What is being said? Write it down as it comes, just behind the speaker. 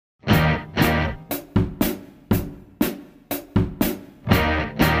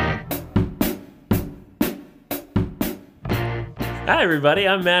Hi, everybody.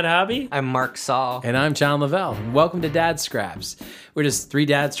 I'm Matt Hobby. I'm Mark Saul. And I'm John Lavelle. Welcome to Dad Scraps. We're just three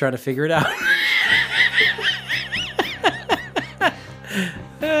dads trying to figure it out.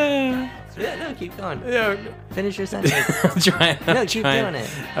 Yeah, no, keep going. No, Finish your sentence. I'm trying. No, keep doing it.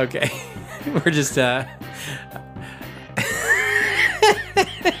 Okay. We're just,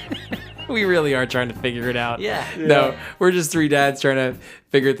 we really are trying to figure it out. Yeah. No, we're just three dads trying to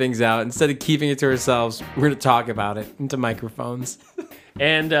figure things out. Instead of keeping it to ourselves, we're going to talk about it into microphones.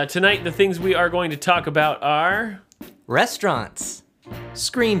 And tonight, the things we are going to talk about are... Restaurants.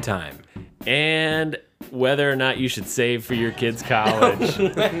 Screen time. And whether or not you should save for your kids' college.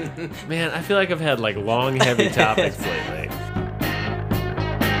 Man, I feel like I've had like long, heavy topics lately.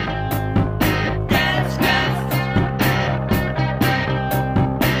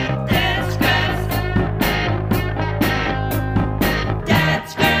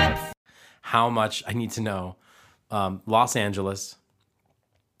 How much, I need to know, Los Angeles,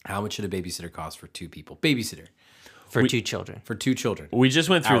 how much should a babysitter cost for two people? Babysitter. For two children. For two children. We just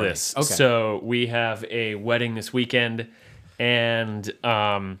went through Hourly. this. Okay. So we have a wedding this weekend, and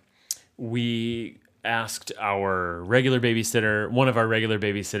we asked our regular babysitter, one of our regular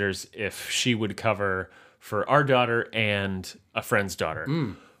babysitters, if she would cover for our daughter and a friend's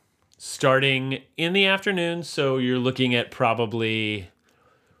daughter. Starting in the afternoon, so you're looking at probably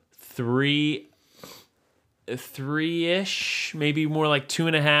three-ish, maybe more like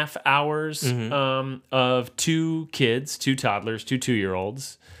 2.5 hours of two kids, two toddlers, two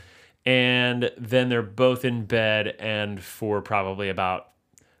 2-year-olds. And then they're both in bed, and for probably about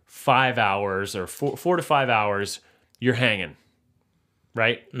 5 hours or 4 to 5 hours, you're hanging,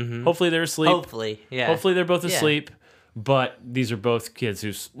 right? Hopefully they're asleep. Hopefully, yeah. Hopefully they're both Yeah. asleep, but these are both kids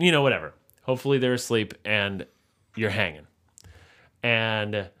who's, whatever. Hopefully they're asleep and you're hanging.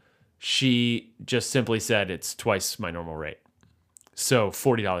 And she just simply said it's twice my normal rate. So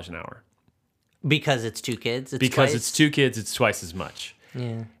 $40 an hour. Because it's two kids? Because it's two kids, it's twice as much.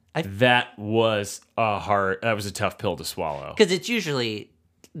 Yeah. That was a tough pill to swallow. Because it's usually,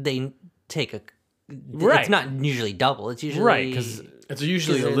 they take a... Right. It's not usually double. It's usually... Right, because It's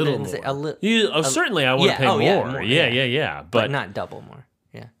usually a little more. certainly I want to pay more. more, Yeah. But But not double more.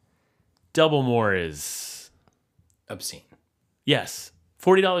 Yeah. double more is, Obscene. yes,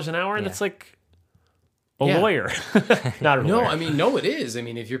 $40 an hour, and Yeah. that's like a Yeah. lawyer. Not a No, lawyer. I mean, no, it is. I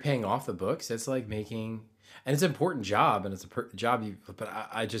mean, if you're paying off the books, it's like making, and it's an important job, and it's a job but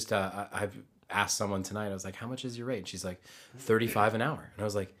I've asked someone tonight, I was like, how much is your rate? And she's like, 35 an hour. And I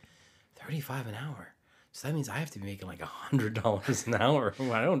was like, 35 an hour? So that means I have to be making like $100 an hour.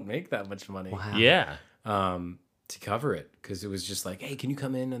 Well, I don't make that much money. Wow. Yeah. To cover it, because it was just like, hey, can you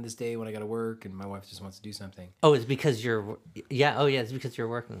come in on this day when I got to work and my wife just wants to do something? Oh, it's because you're... Yeah, it's because you're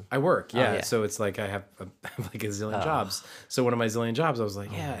working. I work, yeah. yeah. So it's like I have like a zillion jobs. So one of my zillion jobs, I was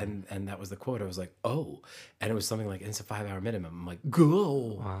like, yeah, and that was the quote. I was like, oh, and it was something like, it's a 5-hour minimum. I'm like,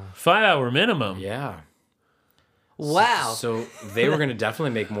 go, 5-hour minimum. yeah. Wow. So they were gonna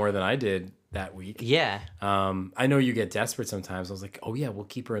definitely make more than I did that week. Yeah. I know you get desperate sometimes. I was like, oh yeah, we'll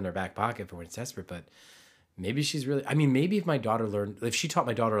keep her in their back pocket for when it's desperate, but. Maybe she's really. I mean, maybe if she taught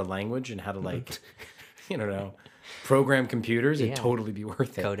my daughter a language and how to like, program computers, it'd totally be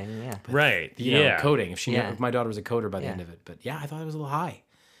worth it. Coding, yeah. Right. You know, Yeah. coding. If Yeah. if my daughter was a coder by the Yeah. end of it, but yeah, I thought it was a little high.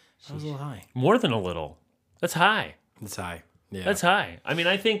 That was a little high. More than a little. That's high. It's high. Yeah, That's high. I mean,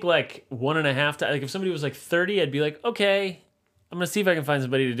 I think like 1.5 times. Like if somebody was like 30, I'd be like, okay, I'm gonna see if I can find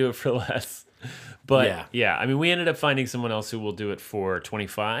somebody to do it for less. But yeah, I mean, we ended up finding someone else who will do it for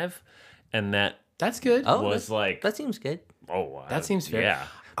 25, and that's good. Oh, was like, that seems good. That seems fair. Yeah.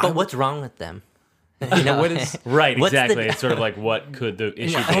 But what's wrong with them? What is Right, What's the- exactly. It's sort of like, what could the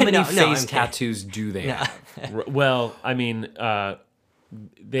issue how be? many No, face I'm tattoos do they have? Well, I mean,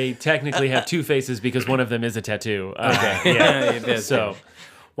 they technically have two faces because one of them is a tattoo. Okay. Yeah. It is. So,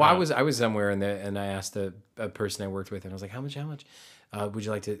 Well, I was somewhere and I asked a person I worked with, and I was like, how much would you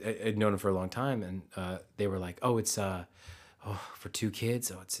like to? I'd known him for a long time, and they were like, oh, it's for two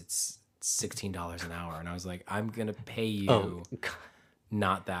kids, it's $16 an hour, and I was like, I'm gonna pay you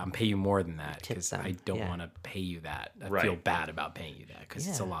not that. I'm pay you more than that because them, I don't yeah. want to pay you that. I Right. feel bad about paying you that because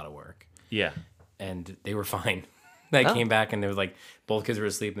it's a Yeah. lot of work. yeah. And they were fine. I came back and they were like, both kids were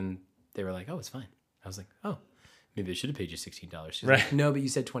asleep, and they were like, oh, it's fine. I was like, oh. Maybe I should have paid you $16. She's Right. like, no, but you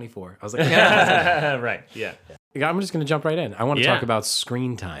said 24. I was like, yeah. Right. Yeah. I'm just going to jump right in. I want to Yeah. talk about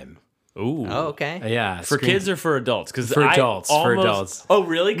screen time. Ooh. Oh, okay. Yeah. For kids or for adults? Because For adults, for adults. Oh,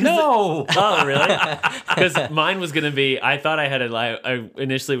 really? No. Oh, really? Because mine was going to be. I thought I had I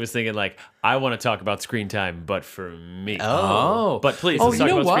initially was thinking like I want to talk about screen time, but for me. Oh. But please, Oh, let's talk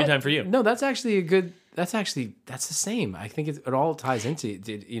you know about what? screen time for you. No, that's actually a good. that's the same. I think it all ties into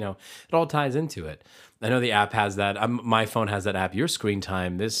it all ties into it. I know the app has that. My phone has that app. Your screen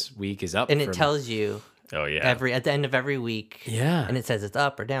time this week is up, And it tells you Oh yeah. at the end of every week. Yeah. And it says it's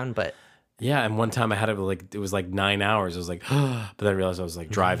up or down, but Yeah, and one time I had it was like 9 hours. I was like, but then I realized I was like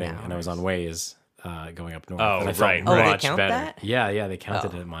driving and I was on Waze going up north. Oh, and I felt right. Oh, they much count better. that? Yeah, they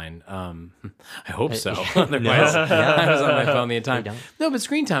counted it at mine. I hope so. No. Otherwise, I was on my phone the entire time. don't. No, but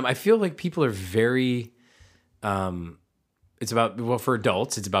screen time. I feel like people are very. It's about for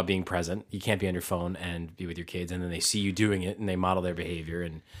adults. It's about being present. You can't be on your phone and be with your kids, and then they see you doing it and they model their behavior.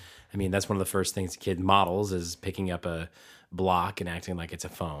 And I mean, that's one of the first things a kid models is picking up a block and acting like it's a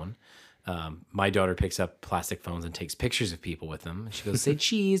phone. My daughter picks up plastic phones and takes pictures of people with them. She goes, "Say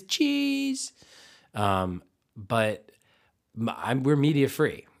cheese, cheese." But we're media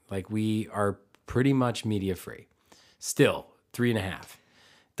free. Like we are pretty much media free. Still 3.5.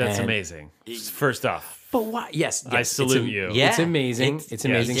 That's And- amazing. First off, But why? Yes, I it's salute you. Yeah. It's amazing. It's- It's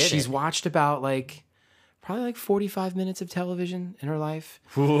amazing. you did She's it. watched about probably 45 minutes of television in her life.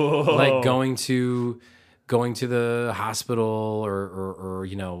 Whoa. Like going to the hospital or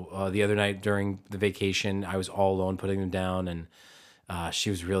the other night during the vacation, I was all alone putting them down and she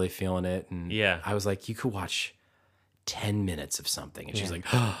was really feeling it. And Yeah. I was like, you could watch 10 minutes of something. And she's like,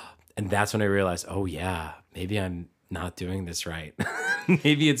 and that's when I realized, oh yeah, maybe I'm not doing this right.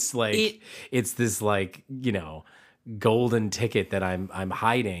 Maybe it's it's this golden ticket that I'm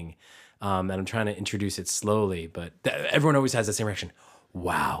hiding. And I'm trying to introduce it slowly, but everyone always has the same reaction.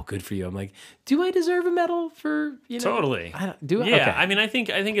 Wow, good for you. I'm like, do I deserve a medal for Totally. Do I? Yeah, Okay. I mean, I think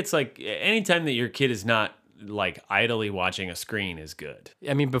it's like anytime that your kid is not like idly watching a screen is good.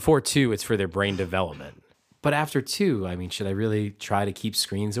 I mean, before 2, it's for their brain development. But after 2, I mean, should I really try to keep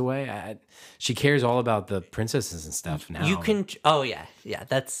screens away? She cares all about the princesses and stuff now. you can. Oh yeah,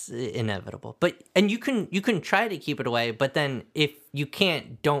 that's inevitable. But you can try to keep it away. But then if you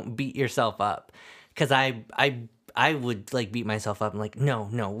can't, don't beat yourself up. Because I would like beat myself up. I'm like,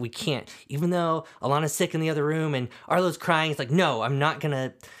 no, we can't. Even though Alana's sick in the other room and Arlo's crying, it's like, no, I'm not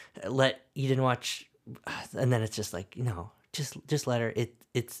gonna let Eden watch. And then it's just like, just let her.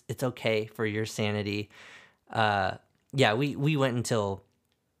 It's okay for your sanity. Yeah, we went until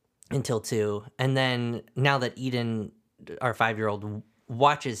 2, and then now that Eden, our 5-year-old,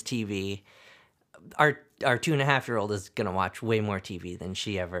 watches TV, our 2.5-year-old is gonna watch way more TV than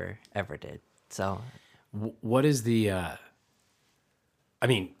she ever did. So. What is the?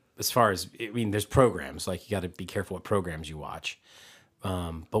 There's programs like you got to be careful what programs you watch.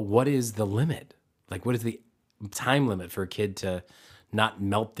 But what is the limit? Like, what is the time limit for a kid to not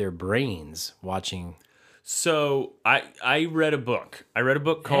melt their brains watching? So I read a book. I read a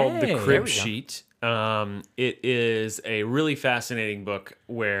book called Hey, The there Crib we go. Sheet. It is a really fascinating book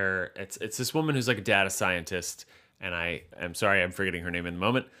where it's this woman who's like a data scientist, and I'm sorry, I'm forgetting her name in the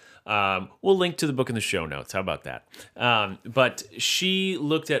moment. We'll link to the book in the show notes. How about that? But she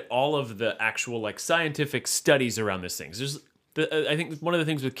looked at all of the actual like scientific studies around this thing. I think one of the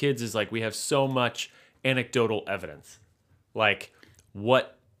things with kids is like we have so much anecdotal evidence, like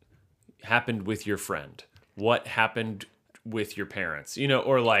what happened with your friend, what happened with your parents,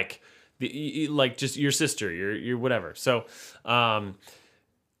 or like just your sister, your whatever. So,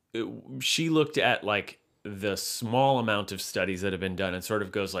 she looked at like the small amount of studies that have been done and sort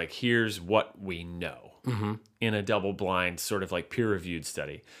of goes like, here's what we know in a double blind sort of like peer reviewed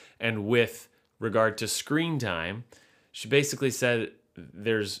study. And with regard to screen time, she basically said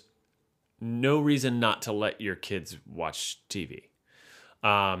there's no reason not to let your kids watch TV.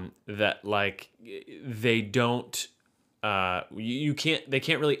 That like they don't, they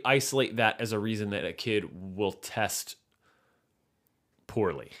can't really isolate that as a reason that a kid will test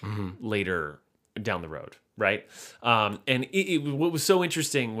poorly later down the road, right? And what was so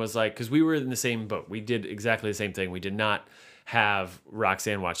interesting was like, because we were in the same boat, we did exactly the same thing. We did not have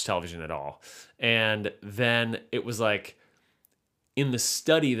Roxanne watch television at all. And then it was like, in the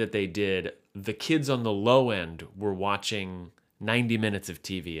study that they did, the kids on the low end were watching 90 minutes of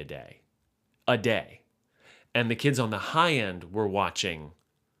TV a day. And the kids on the high end were watching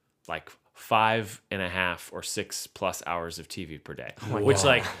like 5.5 or 6+ hours of TV per day. Which,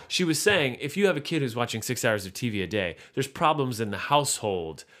 like she was saying, if you have a kid who's watching 6 hours of TV a day, there's problems in the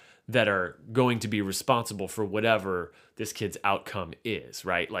household that are going to be responsible for whatever this kid's outcome is,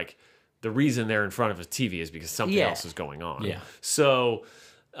 right? Like the reason they're in front of a TV is because something else is going on. Yeah. So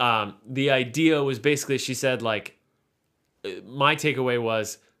the idea was basically, she said, like, my takeaway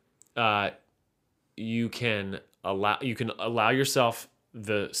was you can allow yourself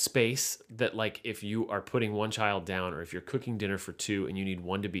the space that, like, if you are putting one child down or if you're cooking dinner for 2 and you need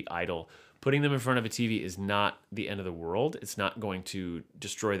one to be idle, putting them in front of a TV is not the end of the world. It's not going to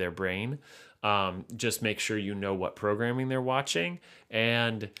destroy their brain. Just make sure you know what programming they're watching.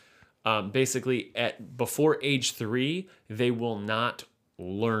 And basically, before age 3, they will not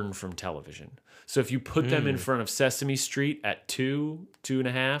learn from television. So if you put them in front of Sesame Street at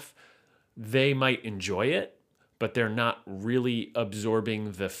 2.5, they might enjoy it, but they're not really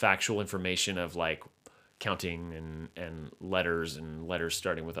absorbing the factual information of like counting and letters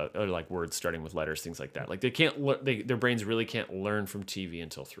starting with or like words starting with letters, things like that. Like they can't their brains really can't learn from TV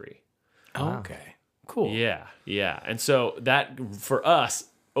until 3. Wow. Okay. Cool. Yeah. And so that for us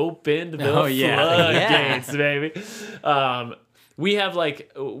opened the floodgates, baby. We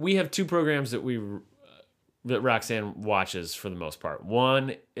have 2 programs that Roxanne watches for the most part.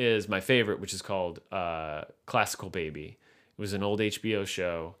 One is my favorite, which is called Classical Baby. It was an old HBO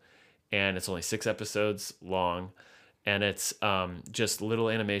show, and it's only 6 episodes long, and it's just little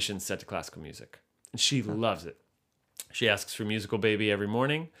animations set to classical music. And she loves it. She asks for Musical Baby every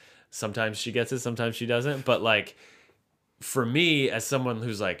morning. Sometimes she gets it, sometimes she doesn't. But like, for me, as someone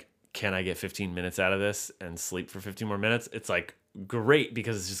who's like, can I get 15 minutes out of this and sleep for 15 more minutes? It's like great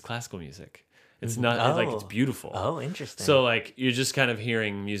because it's just classical music. It's not it's like it's beautiful. Oh, interesting. So like you're just kind of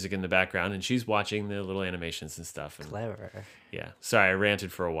hearing music in the background, and she's watching the little animations and stuff. And, Clever. yeah. Sorry, I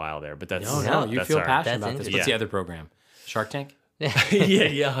ranted for a while there, but that's No, you that's feel our- passionate That's about this. interesting. What's the other program? Shark Tank?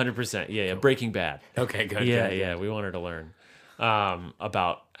 yeah, 100%. Yeah. Breaking Bad. Okay, good. Yeah, good, yeah. We want her to learn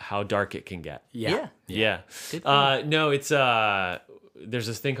about how dark it can get. Yeah. Yeah. Yeah. No, it's there's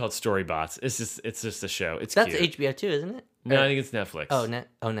this thing called Storybots. It's just a show. It's That's cute. HBO too, isn't it? No, I think it's Netflix.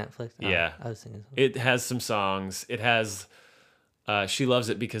 Netflix. Oh, Yeah. I was thinking. It has some songs. It has she loves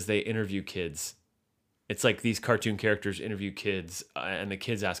it because they interview kids. It's like these cartoon characters interview kids, and the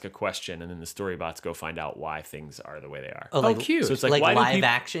kids ask a question, and then the Storybots go find out why things are the way they are. Oh, like, cute. So it's like, like why do live people,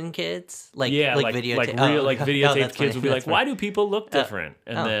 action kids, like yeah, videotape, like videotaped that's kids funny. will be like, That's why funny. do people look different?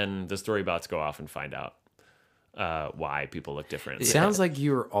 And Oh. then the Storybots go off and find out why people look different. It sounds like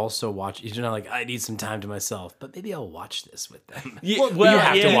you were also watching. You're not like, I need some time to myself, but maybe I'll watch this with them. Yeah, you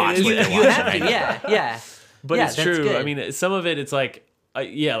have to watch it what is- they You watch. have to, yeah. But Yeah, it's that's true. good. I mean, some of it, it's like,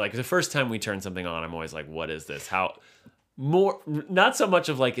 like the first time we turn something on, I'm always like, what is this? How more, not so much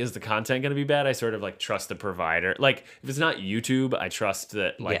of like, is the content going to be bad? I sort of like trust the provider. Like if it's not YouTube, I trust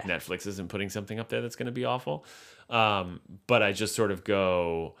that like Yeah. Netflix isn't putting something up there that's going to be awful. But I just sort of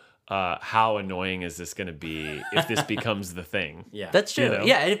go, how annoying is this going to be if this becomes the thing? Yeah. That's true. You know?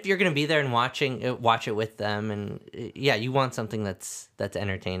 Yeah, and if you're gonna be there and watch it with them, and yeah, you want something that's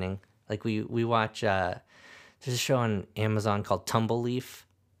entertaining. Like we watch. There's a show on Amazon called Tumbleleaf.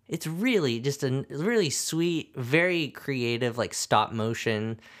 It's really just a really sweet, very creative, like stop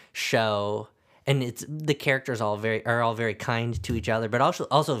motion show, and it's the characters are all very kind to each other, but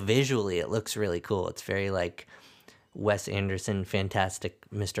also visually it looks really cool. It's very like Wes Anderson, Fantastic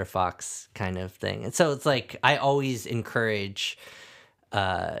Mr. Fox kind of thing. And so it's like I always encourage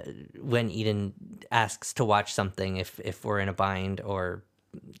when Eden asks to watch something if we're in a bind or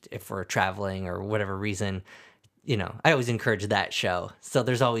if we're traveling or whatever reason, you know, I always encourage that show. So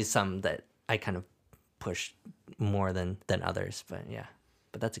there's always some that I kind of push more than others, but yeah.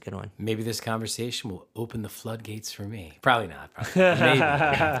 But that's a good one. Maybe this conversation will open the floodgates for me. Probably not. Maybe.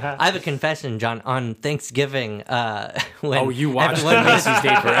 I have a confession, John. On Thanksgiving, when You watched the Macy's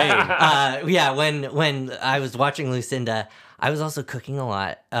Day Parade. yeah, when I was watching Lucinda, I was also cooking a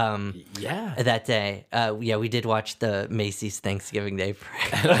lot. Yeah. That day, we did watch the Macy's Thanksgiving Day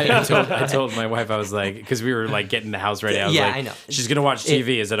Parade. I told my wife, I was like, because we were like getting the house ready. I was Yeah, like, I know. she's gonna watch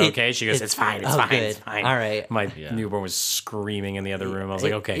TV. Is it okay? She goes, it's- it's fine. It's oh, fine. good. It's fine. All right. My newborn was screaming in the other room. I was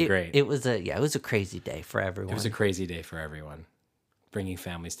like, okay, great. It was a crazy day for everyone. It was a crazy day for everyone, bringing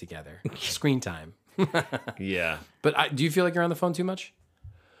families together. Screen time. Yeah. But do you feel like you're on the phone too much?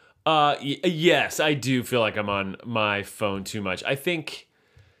 Yes, I do feel like I'm on my phone too much. I think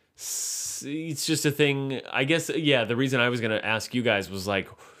it's just a thing. I guess, yeah, the reason I was going to ask you guys was like,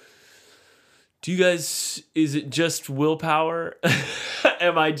 is it just willpower?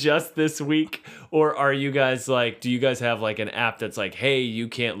 Am I just this weak? Or are you guys like, do you guys have like an app that's like, hey, you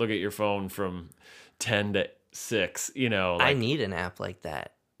can't look at your phone from 10 to 6, you know? I Like, need an app like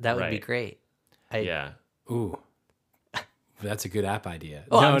that. That would be Right. great. yeah. Ooh. That's a good app idea.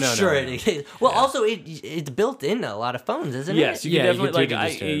 Oh, I'm sure it is. Well, also it's built into a lot of phones, isn't Yes, it? you can Yeah, you definitely, can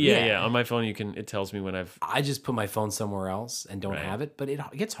like, do the yeah, disturb. yeah. On my phone, it tells me when I just put my phone somewhere else and don't Right. have it, but it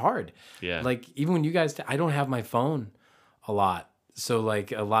gets hard. Yeah. Like even when you guys, I don't have my phone a lot. So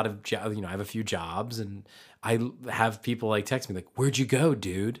like a lot of, I have a few jobs and I have people like text me like, where'd you go,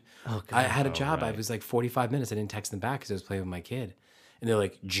 dude? Oh, God. I had a job. I right. was like 45 minutes. I didn't text them back because I was playing with my kid. And they're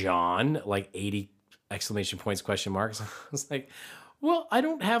like, John, like 80 exclamation points, question marks. I was like, well, I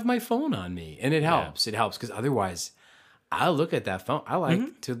don't have my phone on me. And it helps. It helps because otherwise I'll look at that phone. I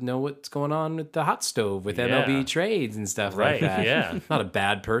like to know what's going on with the hot stove with MLB trades and stuff like that. Yeah. I'm not a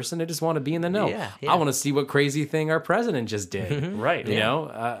bad person. I just want to be in the know. Yeah. I want to see what crazy thing our president just did. Right. You know,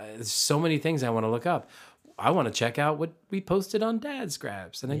 there's so many things I want to look up. I want to check out what we posted on Dad's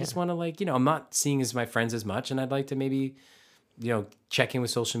Scraps. And I just want to like, you know, I'm not seeing as my friends as much. And I'd like to maybe, you know, check in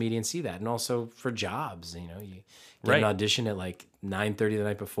with social media and see that. And also for jobs, you know, you get an audition at like 9:30 the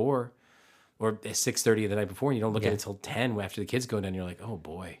night before or 6:30 the night before. And you don't look at it until 10 after the kids go down. You're like, oh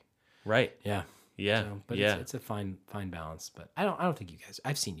boy. Right. Yeah. Yeah. So, but it's a fine balance. But I don't think you guys,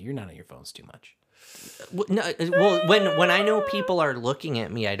 I've seen you. You're not on your phones too much. No, well, when I know people are looking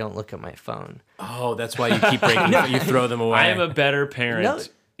at me, I don't look at my phone. Oh, that's why you keep breaking. You throw them away. I am a better parent No.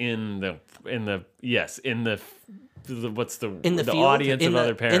 in the what's the In the field, audience in of the,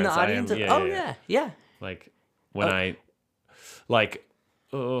 other parents. In the audience I am, of, yeah. Like when I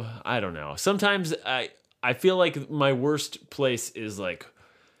I don't know. Sometimes I feel like my worst place is like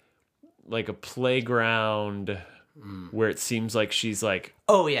a playground where it seems like she's like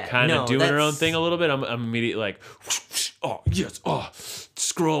Oh yeah, kind of no, doing her own that's- thing a little bit. I'm immediately like, oh yes,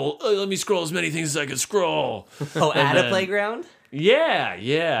 scroll. Let me scroll as many things as I can scroll. Oh, at then- a playground? Yeah.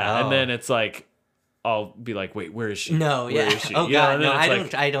 Oh. And then it's like, I'll be like, wait, where is she? No, Where yeah. is she? Oh You know, god, and no, then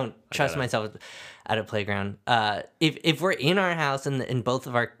it's I like, don't trust myself at a playground. If we're in our house and both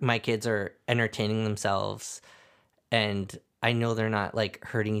of my kids are entertaining themselves, and I know they're not like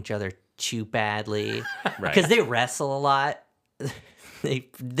hurting each other too badly, Right. because they wrestle a lot.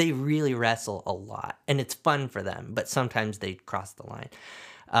 They really wrestle a lot, and it's fun for them. But sometimes they cross the line,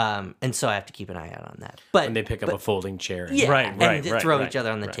 and so I have to keep an eye out on that. But And they pick up a folding chair. yeah, Right, and right, throw right, each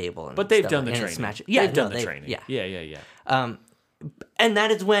other on the right. table. And But they've stuff done the and training. Smash it. Yeah, they've done no, the training. Yeah, Yeah. and that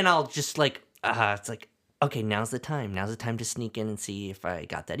is when I'll just like, it's like, okay, now's the time. Now's the time to sneak in and see if I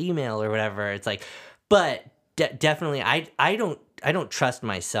got that email or whatever. It's like, but definitely, I don't trust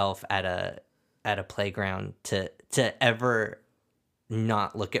myself at a playground to ever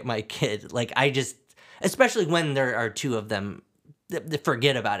not look at my kid. Like I just, especially when there are two of them,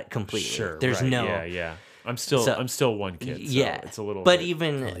 forget about it completely. Sure. There's right. no. Yeah. I'm still one kid. So Yeah, it's a little. But bit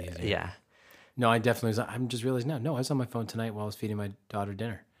even easier. yeah. No, I definitely was. I'm just realizing now. No, I was on my phone tonight while I was feeding my daughter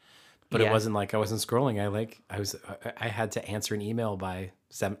dinner. But Yeah. it wasn't like I wasn't scrolling. I had to answer an email by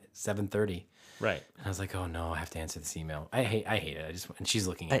 7:30. Right. And I was like, oh no, I have to answer this email. I hate it. And she's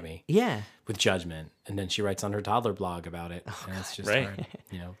looking at me Yeah. with judgment. And then she writes on her toddler blog about it. And it's just Right. hard.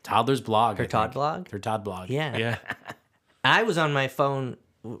 You know, toddler's blog. Her Todd blog? Her Todd blog. Yeah. Yeah. I was on my phone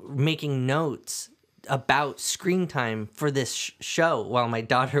making notes about screen time for this show while my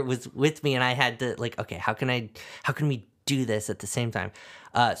daughter was with me, and I had to like, okay, how can we do this at the same time?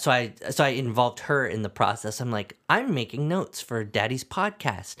 So I involved her in the process. I'm like, I'm making notes for Daddy's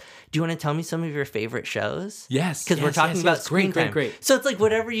podcast. Do you want to tell me some of your favorite shows? Yes, because we're yes, talking yes, about yes. screen Great, time. great. So it's like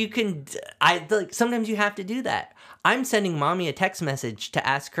whatever you can. Sometimes you have to do that. I'm sending mommy a text message to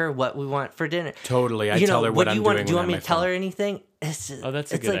ask her what we want for dinner. Totally. I tell her what do I'm you want? doing Do you when want me I'm to on tell my her anything? It's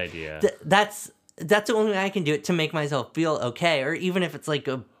That's a it's good like, idea. That's the only way I can do it to make myself feel okay, or even if it's like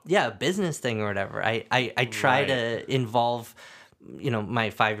a business thing or whatever. I try Right. to involve my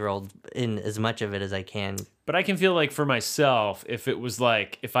 5-year-old in as much of it as I can. But I can feel like for myself, if it was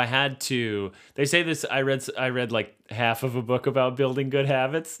like, if I had to, they say this, I read like half of a book about building good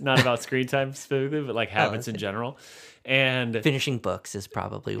habits, not about screen time specifically, but like habits in general. And Finishing books is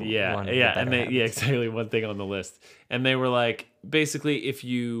probably one of the better habits. exactly, one thing on the list. And they were like, basically, if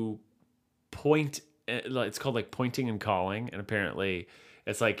you point, it's called like pointing and calling. And apparently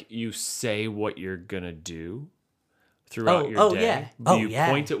it's like you say what you're going to do throughout your day. You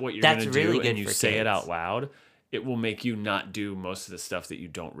point at what you're going to do and you say it out loud. It will make you not do most of the stuff that you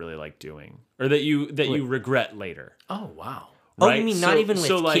don't really like doing, or that you regret later. Oh, wow. Oh, Right? you mean not even with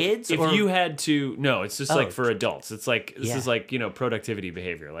like, kids? If or... you had to, no, it's just like for adults. It's like, this is like, productivity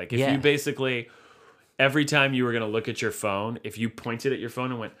behavior. Like if you basically, every time you were going to look at your phone, if you pointed at your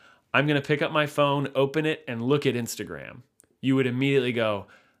phone and went, I'm going to pick up my phone, open it, and look at Instagram, you would immediately go,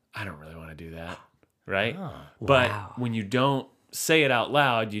 I don't really want to do that. Right? But when you don't say it out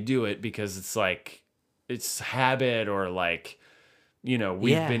loud, you do it because it's like, it's habit, or like,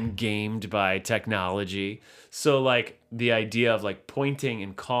 we've been gamed by technology. So like the idea of like pointing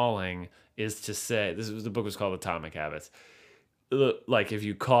and calling is to say, the book was called Atomic Habits. Like if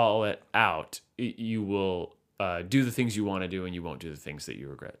you call it out, you will do the things you want to do, and you won't do the things that you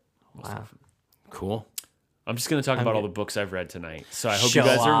regret. Wow. Cool. I'm just going to talk about all the books I've read tonight. So I hope Show you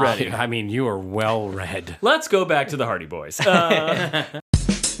guys are off. ready. I mean, you are well read. Let's go back to the Hardy Boys.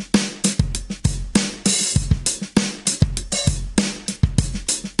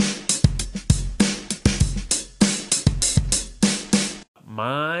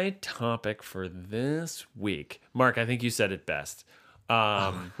 My topic for this week, Mark, I think you said it best,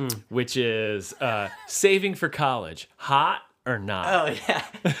 which is saving for college. Hot or not? Oh yeah,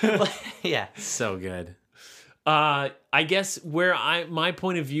 Well, yeah. So good. I guess where my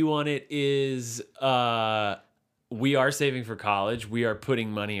point of view on it is we are saving for college. We are putting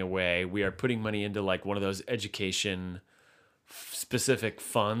money away. We are putting money into like one of those education specific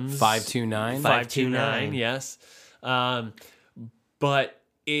funds. 529. 529, yes. But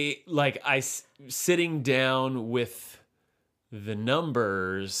sitting down with the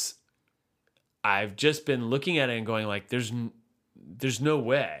numbers, I've just been looking at it and going like, there's no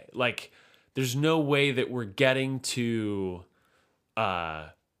way. Like, there's no way that we're getting to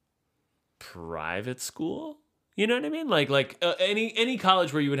private school. You know what I mean? Like any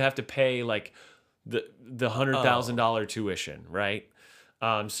college where you would have to pay like the $100,000 tuition, right?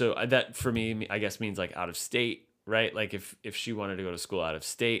 So that for me, I guess means like out of state, right? Like if she wanted to go to school out of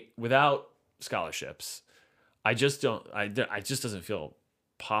state without scholarships, I just doesn't feel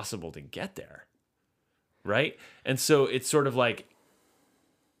possible to get there, right? And so it's sort of like,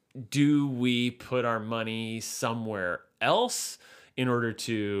 do we put our money somewhere else in order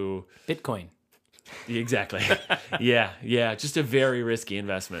to Bitcoin. Exactly. Yeah. Just a very risky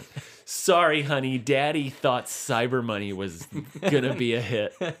investment. Sorry, honey. Daddy thought cyber money was gonna be a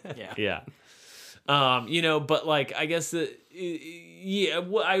hit. Yeah. But like, I guess I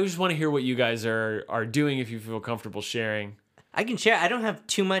just want to hear what you guys are doing if you feel comfortable sharing. I can share. I don't have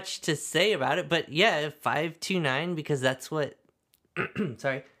too much to say about it, but yeah, 529 because that's what.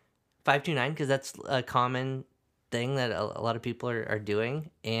 Sorry, 529 because that's a common thing that a lot of people are doing,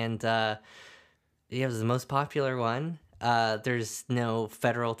 and it was the most popular one. There's no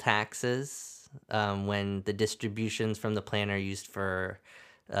federal taxes when the distributions from the plan are used for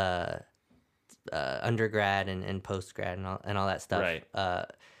undergrad and postgrad and all that stuff. Right.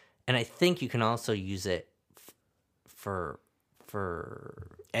 And I think you can also use it for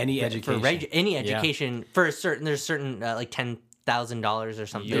Any education. any education for a certain. There's certain like $10,000 or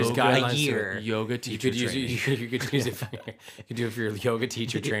something a year. Yoga teacher You could use training. it. You could use it. You could do it for your yoga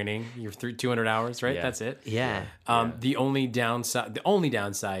teacher training. Your 200 hours, right? Yeah. That's it. Yeah. The only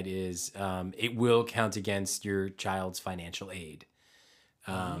downside is it will count against your child's financial aid.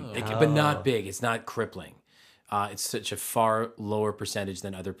 But not big. It's not crippling. It's such a far lower percentage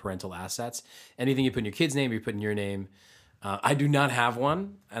than other parental assets. Anything you put in your kid's name, you put in your name. I do not have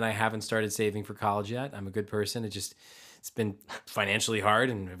one, and I haven't started saving for college yet. I'm a good person. It's been financially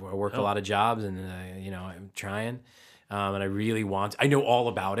hard, and I work a lot of jobs, and I'm trying, and I really want. I know all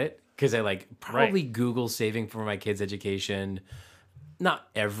about it because I probably Google saving for my kids' education, not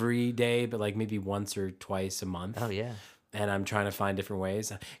every day, but like maybe once or twice a month. Oh yeah. And I'm trying to find different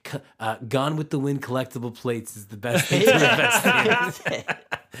ways. Gone with the Wind collectible plates is the best thing to invest in.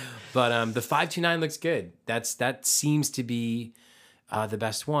 But the 529 looks good. That seems to be the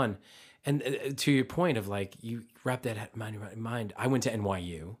best one. And to your point of like, you wrap that in mind. I went to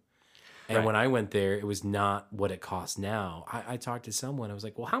NYU. And when I went there, it was not what it costs now. I talked to someone. I was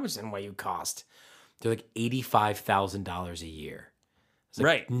like, well, how much does NYU cost? They're like $85,000 a year. I was like,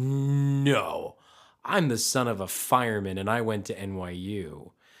 Right. No. I'm the son of a fireman, and I went to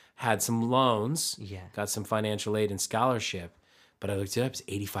NYU, had some loans, got some financial aid and scholarship, but I looked it up, it's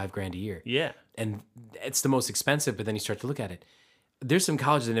 $85,000 a year. Yeah. And it's the most expensive, but then you start to look at it. There's some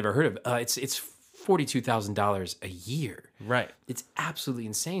colleges I never heard of. It's $42,000 a year. Right. It's absolutely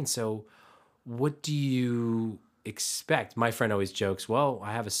insane. So what do you expect? My friend always jokes, well,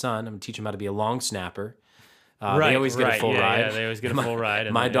 I have a son. I'm going to teach him how to be a long snapper. They always get a full ride. Yeah, they always get a full ride.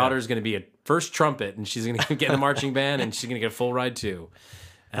 And My daughter's going to be a first trumpet, and she's going to get in a marching band, and she's going to get a full ride too.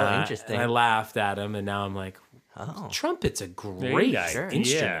 Interesting. And I laughed at him, and now I'm like, trumpet's a great instrument.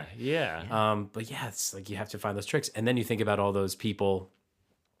 Yeah. But yeah, it's like you have to find those tricks. And then you think about all those people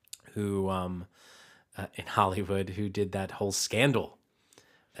who in Hollywood who did that whole scandal.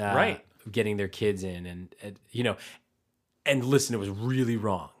 Getting their kids in and listen, it was really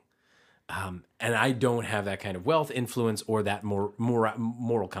wrong. And I don't have that kind of wealth, influence, or that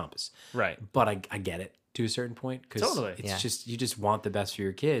moral compass. Right. But I get it to a certain point. Totally. It's just, you just want the best for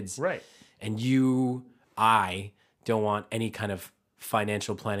your kids. Right. And I don't want any kind of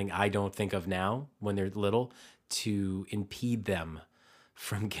financial planning I don't think of now when they're little to impede them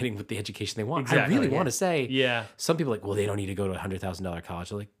from getting the education they want. Exactly. I really want to say, Yeah. some people are like, well, they don't need to go to a $100,000 college.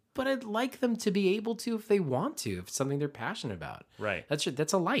 They're like, but I'd like them to be able to if they want to, if it's something they're passionate about. Right.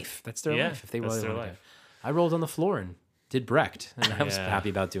 That's a life. That's their Yeah, life. If they that's really their want life. to. I rolled on the floor and did Brecht, and I was Yeah. happy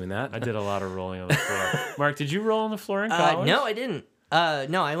about doing that. I did a lot of rolling on the floor. Mark, did you roll on the floor in college? No, I didn't.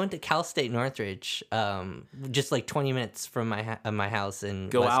 No, I went to Cal State Northridge, just like 20 minutes from my house in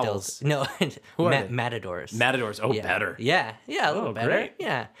Go West Owls. Hills. No, Who are they? Matadors. Matadors. Oh, yeah. better. Yeah, a little better. great.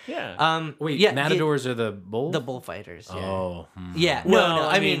 Yeah. Yeah. Wait, yeah, Matadors are the bull? the bullfighters. Yeah. Oh. Yeah. Well, No,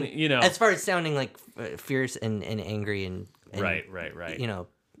 I I mean, mean, you know. as far as sounding like fierce and angry and Right. you know,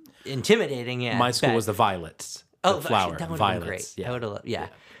 intimidating. Yeah. My school bad. was the Violets. Oh, the flower. that would have Violets. been great. Yeah. I would have.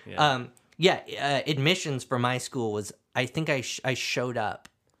 Yeah. Yeah. Admissions for my school was. I think I showed up,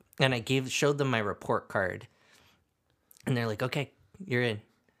 and I showed them my report card, and they're like, "Okay, you're in,"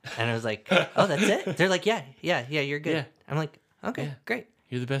 and I was like, "Oh, that's it." They're like, "Yeah, you're good." Yeah. I'm like, "Okay, Yeah. great."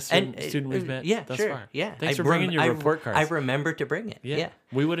 You're the best And student we've met yeah, thus sure, far. yeah. Thanks I for bringing your I- report cards. I remember to bring it. Yeah,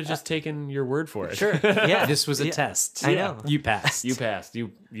 We would have just taken your word for it. sure. Yeah, This was a Yeah. test. I know. You passed. You passed.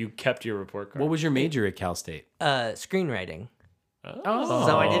 You kept your report card. What was your major at Cal State? Screenwriting. Oh.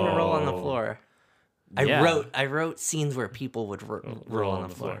 So I didn't roll on the floor. Yeah. I wrote scenes where people would roll on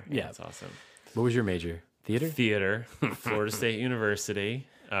the floor. Yeah, that's awesome. What was your major? Theater? Theater, Florida State University.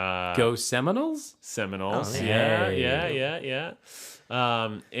 Go Seminoles? Seminoles. Oh, Yeah.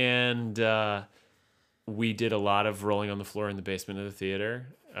 And we did a lot of rolling on the floor in the basement of the theater.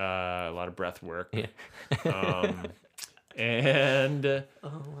 A lot of breath work. Yeah. And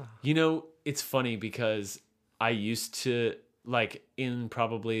you know, it's funny because I used to, like, in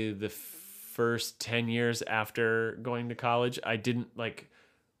probably the first 10 years after going to college, I didn't like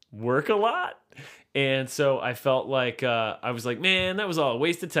work a lot. And so I felt like I was like, man, that was all a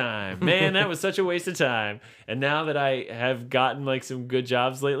waste of time. Man, that was such a waste of time. And now that I have gotten like some good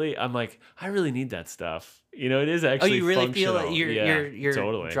jobs lately, I'm like, I really need that stuff. You know, it is Oh, actually you really feel functional. that you're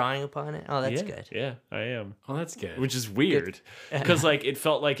totally. drawing upon it? Oh, that's Yeah, good. Yeah, I am. Oh, that's good. Which is weird because like it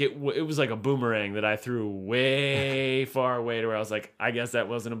felt like it was like a boomerang that I threw way far away to where I was like, I guess that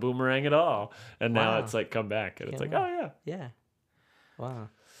wasn't a boomerang at all. And now Wow. it's like come back and it's like, wow. oh yeah. Yeah. Wow.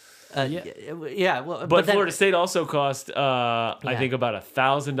 Yeah. Well, But then, Florida State also cost I think about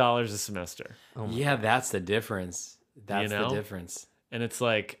 $1,000 a semester. Yeah, that's the difference. That's You know? the difference. And it's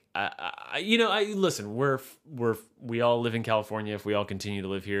like, listen, we all live in California. If we all continue to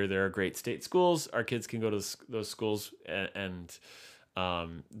live here, there are great state schools. Our kids can go to those schools, and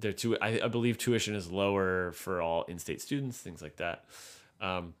I believe tuition is lower for all in-state students, things like that.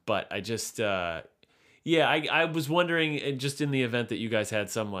 But I just, I was wondering, just in the event that you guys had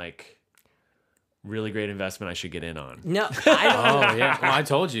some like really great investment, I should get in on no, I don't. Oh, yeah. Well, I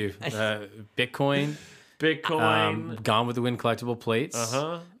told you. Bitcoin. Bitcoin. Gone with the Wind collectible plates.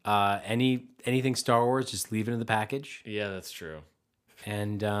 Anything Star Wars, just leave it in the package. Yeah, that's true.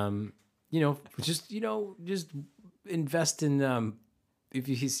 And just invest in if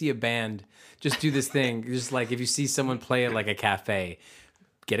you see a band, just do this thing. Just like if you see someone play at like a cafe,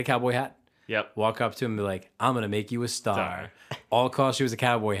 get a cowboy hat. Yep. Walk up to him and be like, I'm gonna make you a star. All it costs you is a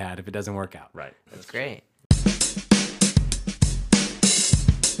cowboy hat if it doesn't work out. Right. That's great.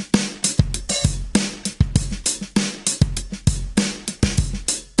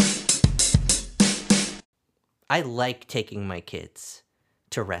 I like taking my kids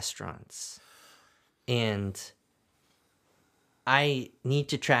to restaurants, and I need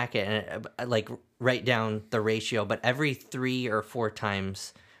to track it and like write down the ratio. But every 3 or 4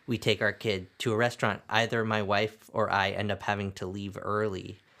 times we take our kid to a restaurant, either my wife or I end up having to leave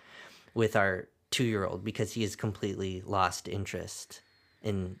early with our 2-year-old because he has completely lost interest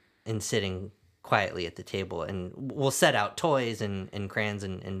in sitting quietly at the table. And we'll set out toys and crayons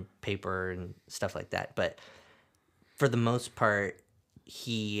and paper and stuff like that. But for the most part,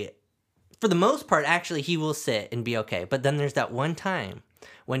 actually, he will sit and be okay. But then there's that one time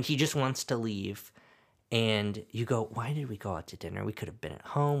when he just wants to leave, and you go, why did we go out to dinner? We could have been at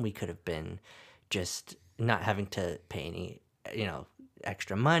home. We could have been just not having to pay any,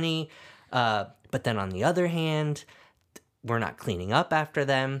 extra money. But then on the other hand, we're not cleaning up after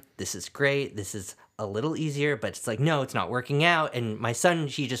them. This is great. This is a little easier, but it's like, no, it's not working out. And my son,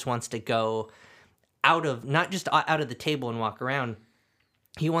 he just wants to go not just out of the table and walk around.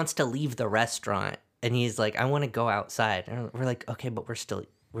 He wants to leave the restaurant, and he's like, I want to go outside. And we're like, okay, but we're still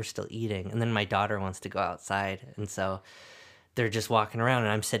eating. And then my daughter wants to go outside, and so they're just walking around,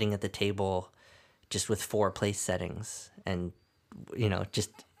 and I'm sitting at the table just with 4 place settings, and just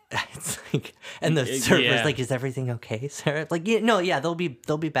it's like, and the server's like, is everything okay, Sarah? Like, they'll be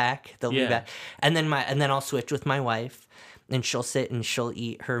back. They'll be back. And then I'll switch with my wife, and she'll sit and she'll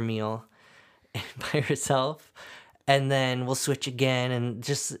eat her meal by herself, and then we'll switch again, and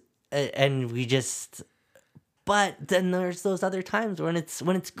just and we just. But then there's those other times when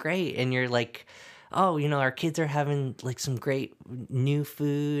it's great, and you're like, oh, our kids are having like some great new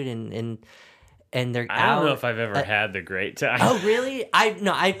food, and they're I don't know if I've ever had the great time. Oh, really?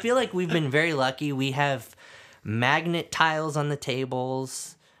 I feel like we've been very lucky. We have magnet tiles on the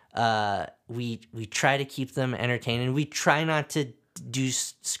tables. We try to keep them entertaining. We try not to do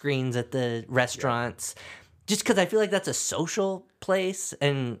screens at the restaurants, just because I feel like that's a social place,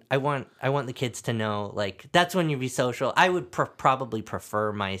 and I want the kids to know, like, that's when you be social. I would probably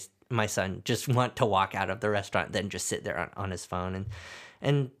prefer my son just want to walk out of the restaurant than just sit there on his phone,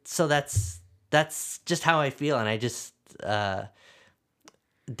 and so that's just how I feel, and I just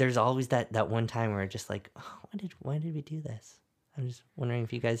there's always that one time where just like, oh, why did we do this? I'm just wondering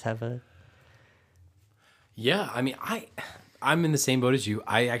if you guys have a. Yeah, I mean, I'm in the same boat as you.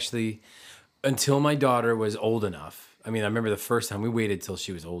 I actually, until my daughter was old enough. I mean, I remember the first time we waited till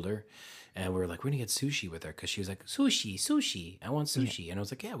she was older, and we were like, we're gonna get sushi with her because she was like, sushi, I want sushi, and I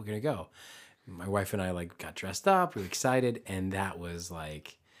was like, yeah, we're gonna go. My wife and I like got dressed up, we were excited, and that was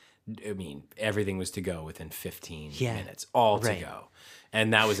like, I mean, everything was to go within 15 minutes, all to go.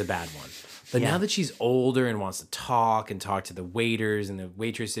 And that was a bad one. But now that she's older and wants to talk to the waiters and the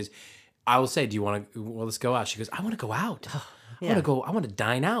waitresses, I will say, do you want to, well, let's go out. She goes, I want to go out. I want to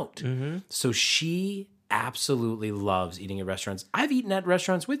dine out. Mm-hmm. So she absolutely loves eating at restaurants. I've eaten at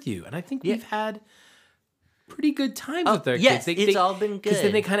restaurants with you, and I think we've had pretty good times with their kids. It's all been good. Because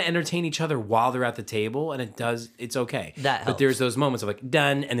then they kind of entertain each other while they're at the table, and it's okay. That helps. But there's those moments of like,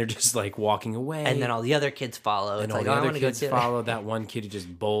 done, and they're just like walking away. And then all the other kids follow. And it's all like, the other I kids go follow. That one kid who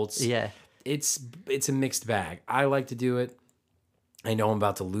just bolts. Yeah. It's a mixed bag. I like to do it. I know I'm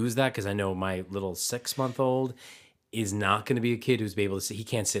about to lose that because I know my little 6-month-old is not going to be a kid who's able to sit. He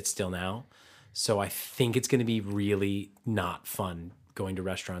can't sit still now. So I think it's going to be really not fun going to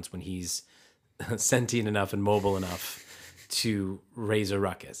restaurants when he's sentient enough and mobile enough to raise a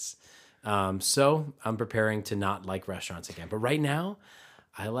ruckus. So I'm preparing to not like restaurants again. But right now,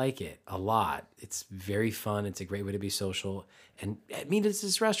 I like it a lot. It's very fun. It's a great way to be social. And I mean, it's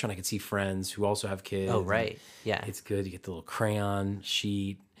this restaurant. I can see friends who also have kids. Oh, right. Yeah. It's good. You get the little crayon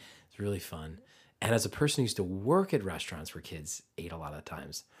sheet. It's really fun. And as a person who used to work at restaurants where kids ate a lot of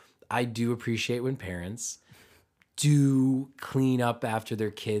times, I do appreciate when parents do clean up after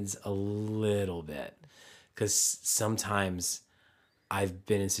their kids a little bit. Because sometimes I've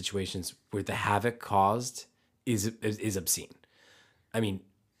been in situations where the havoc caused is obscene. I mean,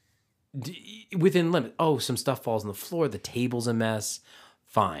 within limit. Oh, some stuff falls on the floor. The table's a mess.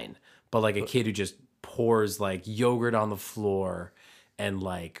 Fine. But like a kid who just pours like yogurt on the floor and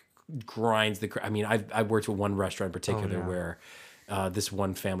like grinds the. I mean, I've worked with one restaurant in particular where this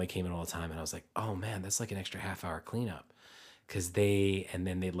one family came in all the time, and I was like, oh man, that's like an extra half-hour cleanup. Because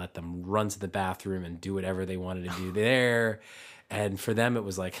then they let them run to the bathroom and do whatever they wanted to do there. And for them, it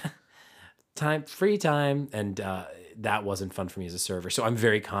was like free time. And that wasn't fun for me as a server. So I'm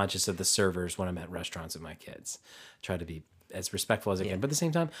very conscious of the servers when I'm at restaurants with my kids. Try to be as respectful as I can. But at the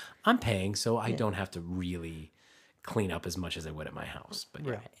same time, I'm paying, so I don't have to really clean up as much as I would at my house. But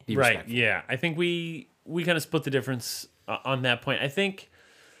be respectful. Yeah. I think we kind of split the difference on that point. I think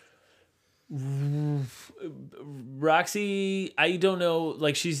Roxy, I don't know,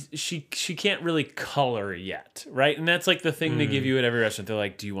 like she can't really color yet, right? And that's like the thing they give you at every restaurant. They're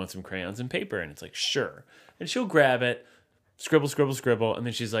like, do you want some crayons and paper? And it's like, sure. And she'll grab it, scribble, scribble, scribble, and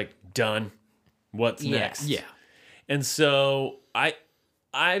then she's like, done. What's next? Yeah. And so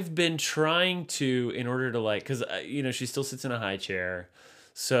I've been trying to, in order to like, because she still sits in a high chair,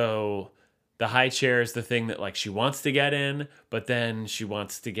 so the high chair is the thing that like she wants to get in, but then she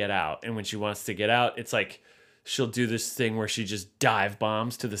wants to get out. And when she wants to get out, it's like she'll do this thing where she just dive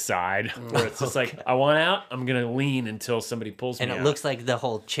bombs to the side, where it's just like, I want out, I'm going to lean until somebody pulls me out. And it looks like the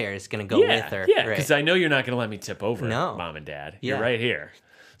whole chair is going to go with her. Yeah, because I know you're not going to let me tip over, No. Mom and Dad. You're right here.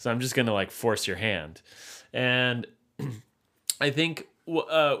 So I'm just going to like force your hand. And I think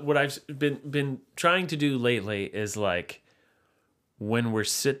what I've been trying to do lately is like, when we're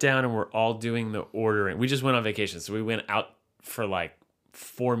sit down and we're all doing the ordering, we just went on vacation. So we went out for like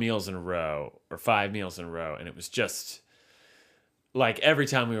 4 meals in a row or 5 meals in a row. And it was just like every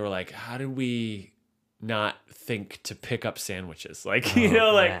time we were like, how did we not think to pick up sandwiches? Like,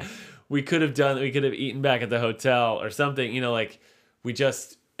 we could have eaten back at the hotel or something, like we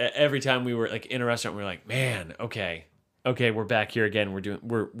just, every time we were like in a restaurant, we were like, man, okay, we're back here again.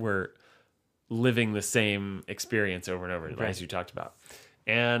 We're living the same experience over and over, as you talked about.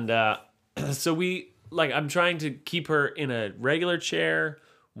 And so I'm trying to keep her in a regular chair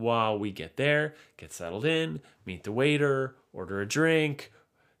while we get there, get settled in, meet the waiter, order a drink,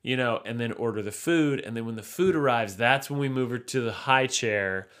 and then order the food. And then when the food arrives, that's when we move her to the high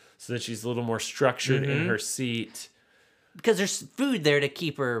chair so that she's a little more structured in her seat. Because there's food there to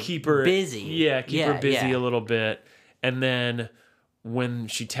keep her busy. Yeah, keep her busy a little bit. And then when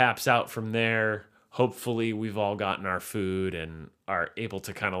she taps out from there, hopefully we've all gotten our food and are able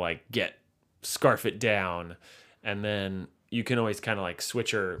to kind of like scarf it down. And then you can always kind of like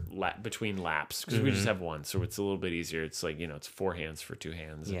switch her between laps because we just have one. So it's a little bit easier. It's like, it's 4 hands for 2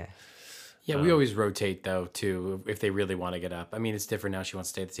 hands. Yeah. Yeah, we always rotate though too if they really want to get up. I mean, it's different now. She wants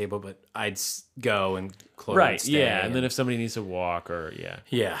to stay at the table, but I'd go and close. Right. And stay Yeah. And then if somebody needs to walk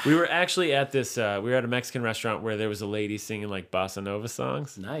yeah, we were actually at this. We were at a Mexican restaurant where there was a lady singing like bossa nova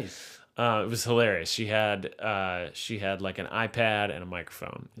songs. nice. It was hilarious. She had like an iPad and a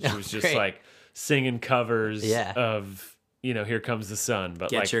microphone. She was just great. like singing covers Yeah. of Here Comes the Sun,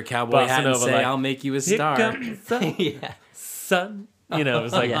 but Get like your cowboy bossa hat and nova, say, like, "I'll make you a Here star." comes the sun, Yeah. sun. It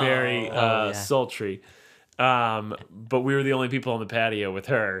was like Yeah. very yeah. sultry. But we were the only people on the patio with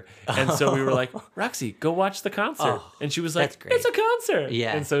her, and so we were like, Roxy, go watch the concert. And she was like, that's great. it's a concert.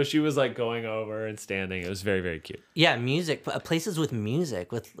 Yeah. And so she was like going over and standing. It was very, very cute. Yeah, music. Places with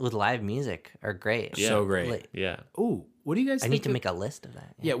music, with live music are great. Yeah. So great. Like, Yeah. Ooh, what do you guys I think need to of- make a list of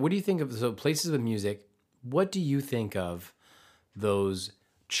that. Yeah, what do you think of places with music? What do you think of those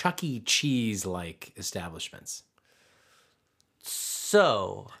Chuck E. Cheese like establishments?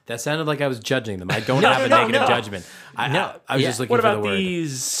 So, That sounded like I was judging them. I don't have a negative judgment. I was Yeah. just looking What for about the word.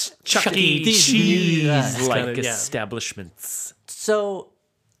 these Chuck Chuck E. E. Cheese Cheese like kinda, yeah. establishments?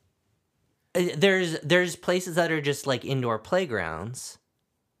 there's places that are just like indoor playgrounds,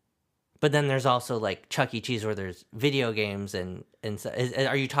 but then there's also like Chuck E. Cheese where there's video games and so,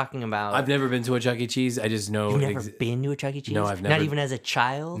 are you talking about? I've never been to a Chuck E. Cheese. I just know You've it never been to a Chuck E. Cheese? No, I've Not never- even as a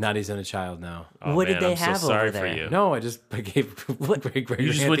child. not as a child, no. Oh, What did they I'm so have sorry over for there? you. No, I just gave great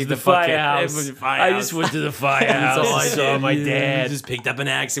You just went to the bucket. firehouse. I just went to the firehouse. I saw my dad. Just picked up an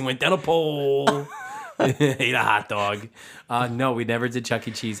axe and went down a pole. Ate a hot dog. No, we never did Chuck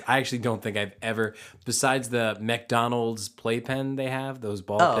E. Cheese. I actually don't think I've ever, besides the McDonald's playpen they have, those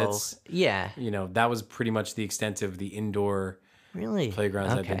ball Oh, pits. yeah. That was pretty much the extent of the indoor Really?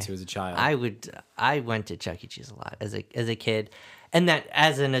 playgrounds I've been Okay. to as a child. I went to Chuck E. Cheese a lot as a kid, and that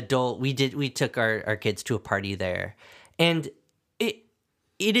as an adult we took our kids to a party there, and it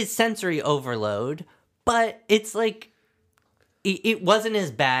is sensory overload, but it's like it wasn't as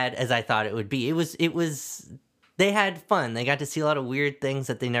bad as I thought it would be. It was they had fun. They got to see a lot of weird things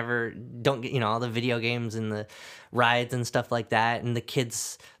that they never don't get. All the video games and the rides and stuff like that. And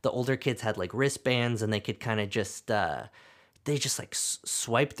the older kids had like wristbands, and they could kind of just. They just like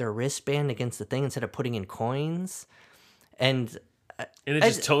swipe their wristband against the thing instead of putting in coins, and And it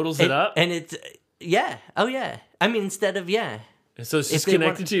just totals it up? And it's oh yeah. I mean, instead of So it's just they want-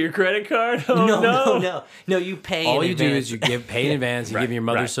 connected to your credit card? Oh, no. You pay. All in you do advance. is you pay in advance. You Right, give your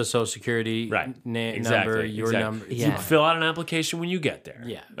mother right. social security number, your number. Yeah. You fill out an application when you get there.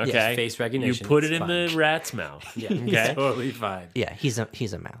 Yeah. Okay. Yes, face recognition, You put it's it in the fine. rat's mouth. Yeah, Okay. totally fine. Yeah, he's a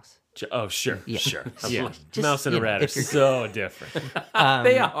mouse. Oh, sure. Sure. Yeah. Just, Mouse and a rat are if you're- so different.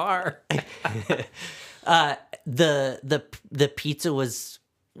 They are. The pizza was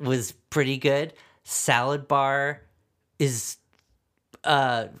pretty good. Salad bar is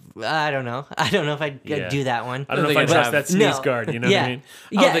I don't know if I'd Yeah. do that one. I don't know if think I I'd trust have- that sneeze guard. You know yeah. what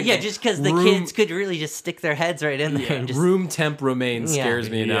I mean? Yeah, just because the kids could really just stick their heads right in there and just. Room temp romaine Yeah. scares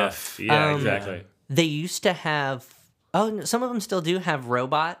me enough. Yeah, exactly. They used to have. Oh, no, some of them still do have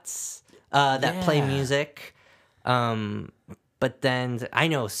robots that play Yeah. music. But then I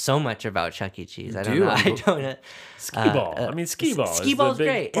know so much about Chuck E. Cheese. I don't do? know. I don't know. Skee ball. I mean, skee ball. Skee is ball's the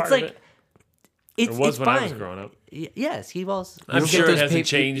big great. part It's of like it. it's It was when fine. I was growing up. Yeah, skee balls. I'm don't sure get it those hasn't paper-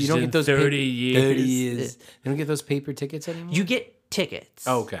 changed you don't in get those 30 years. 30 years. You don't get those paper tickets anymore? You get tickets.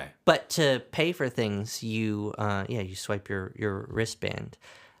 Oh, okay. But to pay for things, you you swipe your wristband,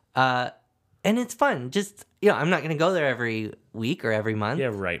 and it's fun. Just I'm not gonna go there every week or every month. Yeah,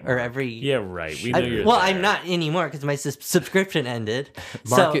 right. Or Mark. every Yeah, right. We know you're well, there. I'm not anymore because my subscription ended.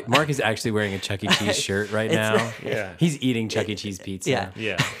 Mark is actually wearing a Chuck E. Cheese shirt right now. Yeah. He's eating Chuck E. Cheese pizza.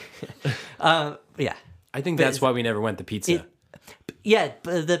 Yeah. Yeah. Yeah, I think that's why we never went to pizza.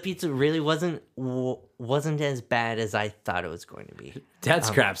 but the pizza really wasn't as bad as I thought it was going to be. Dad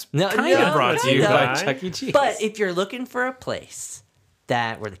Scraps no, kind of no, brought to no, you no. by Chuck E. Cheese. But if you're looking for a place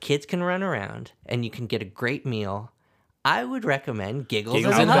where the kids can run around and you can get a great meal, I would recommend Giggles,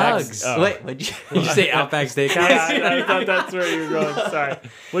 Giggles and and Hugs. Hugs. Oh. Wait, what'd you? Did you say Outback Steakhouse? I thought that's where you were going. Sorry.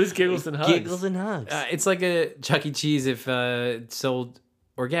 What is Giggles and Hugs? Giggles and Hugs. It's like a Chuck E. Cheese if it sold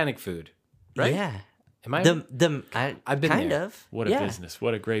organic food, right? Yeah. Am I? I've been kind there. of. What a yeah. business.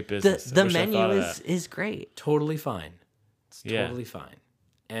 What a great business. The I wish I menu thought of is that. is great. Totally fine. It's Yeah. totally fine.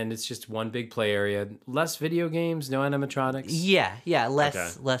 And it's just one big play area. Less video games, no animatronics. Yeah, yeah, less Okay.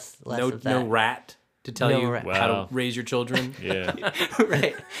 less No, of that. no rat to tell No you rat. how Wow. to raise your children. Yeah.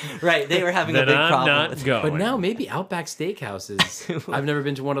 right. They were having a Then big I'm problem not with going. But now maybe Outback Steakhouses. I've never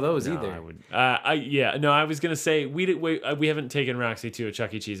been to one of those No, either. I would. I was gonna say we haven't taken Roxy to a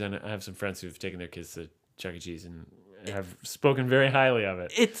Chuck E. Cheese. I have some friends who've taken their kids to Chuck E. Cheese and have spoken very highly of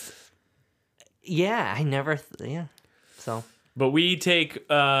it. I never yeah. So But we take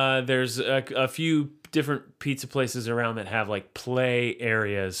there's a few different pizza places around that have like play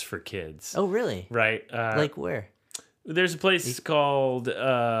areas for kids. oh really? Right. Like where? There's a place called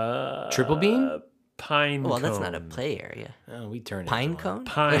Triple Bean? Pine Well, Cone. that's not a play area. Oh, we turn Pine into cone? one.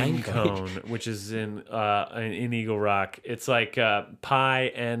 Pine Cone, which is in Eagle Rock. It's like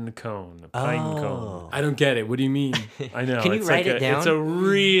pie and cone. Pine Cone. I don't get it. What do you mean? I know. Can you it's write like it down? It's a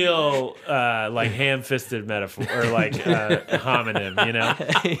real like ham-fisted metaphor or like homonym, you know?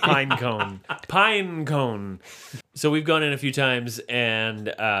 Pine cone. Pine cone. So we've gone in a few times, and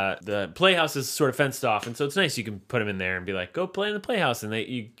the playhouse is sort of fenced off, and so it's nice. You can put them in there and be like, "Go play in the playhouse," and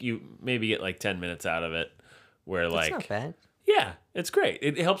you maybe get like 10 minutes out of it. Where That's like, not bad. yeah, it's great.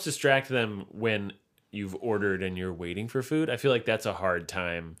 It helps distract them when you've ordered and you're waiting for food. I feel like that's a hard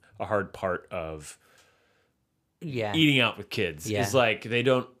part of Yeah. eating out with kids. Yeah. Is like they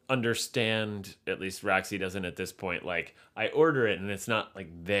don't understand. At least Roxy doesn't at this point. Like I order it and it's not like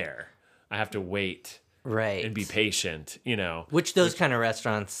there. I have to wait Right. and be patient. You know. Which those kind of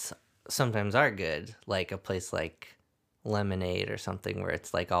restaurants sometimes are good, like a place like Lemonade or something where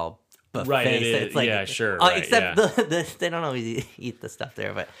it's like all buffet. Right, it is. It's like, Yeah, sure, right, except yeah. they don't always eat the stuff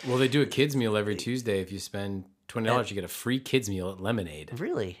there, but Well, they do a kids meal every Tuesday. If you spend $20, you get a free kids meal at Lemonade.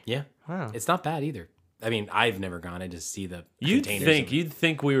 really, Yeah. Wow. It's not bad either. I mean, I've never gone. I just see the You'd containers.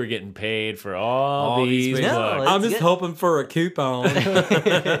 think we were getting paid for all, All these these books. No, I'm just hoping for a coupon.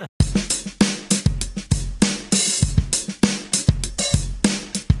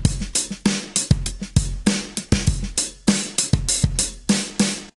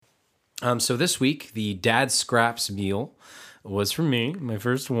 So this week, the Dad Scraps meal was for me, my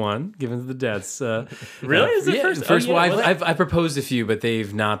first one, given to the dads. Really? Is it yeah, first? first Oh, yeah, well, well, I've proposed a few, but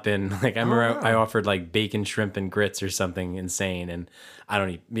they've not been like I remember wow. I offered like bacon, shrimp, and grits or something insane, and I don't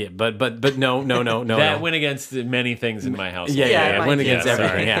eat. Yeah, but no. that went against many things in my house. Yeah, mine went too. against Yeah,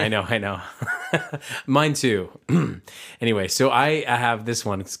 everything. sorry. Yeah, I know. Mine too. Anyway, so I have this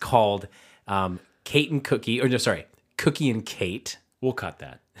one. It's called Kate and Cookie, or no, sorry, Cookie and Kate. We'll cut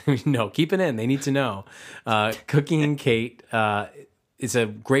that. No, keep it in. They need to know. Cookie and Kate is a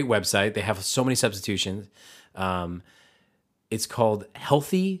great website. They have so many substitutions. It's called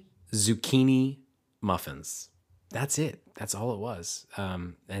Healthy Zucchini Muffins. That's it. That's all it was.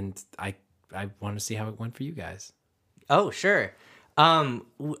 And I want to see how it went for you guys. Oh, sure.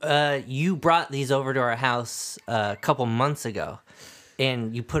 You brought these over to our house a couple months ago,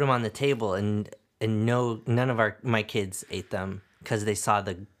 and you put them on the table, and none of my kids ate them because they saw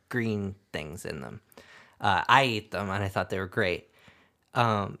the green things in them. I ate them, and I thought they were great.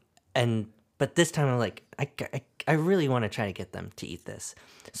 But this time I'm like, I really want to try to get them to eat this.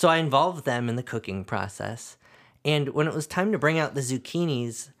 So I involved them in the cooking process, and when it was time to bring out the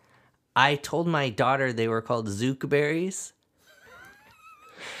zucchinis, I told my daughter they were called zook berries.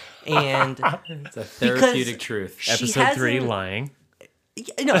 And It's a therapeutic truth. she Episode 3, hasn't- lying.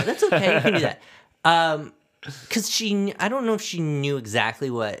 no, that's okay. You can do that. Because I don't know if she knew exactly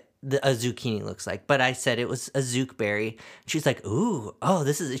what a zucchini looks like, but I said it was a zook berry. She's like, "Ooh, oh,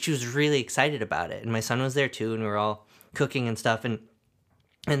 this is." She was really excited about it, and my son was there too, and we were all cooking and stuff. And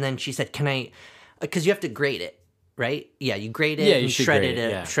then she said, "Can I?" Because you have to grate it, right? Yeah, you grate it Yeah, you and should shred grate it,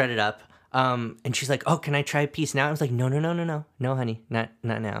 it, yeah. shred it up. And she's like, "Oh, can I try a piece now?" I was like, "No, honey, not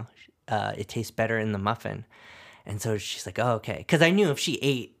now. It tastes better in the muffin." And so she's like, "Oh, okay," because I knew if she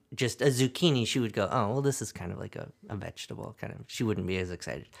ate just a zucchini, she would go, "Oh, well, this is kind of like a vegetable." Kind of, she wouldn't be as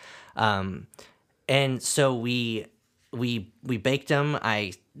excited. And so we baked them.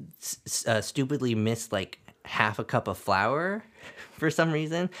 I stupidly missed like half a cup of flour for some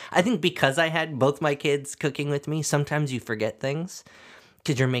reason. I think because I had both my kids cooking with me, sometimes you forget things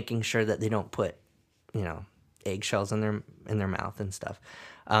because you're making sure that they don't put, eggshells in their mouth and stuff.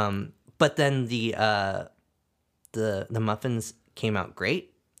 But then the muffins came out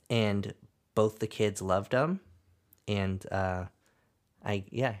great, and both the kids loved them, and I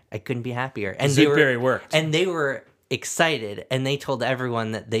couldn't be happier. And Zookberry worked. and they were excited, and they told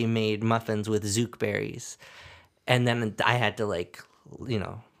everyone that they made muffins with zook berries, and then I had to like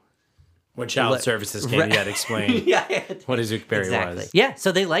When child Let- services came, you had to explain yeah, what a Zookberry exactly. was. Yeah,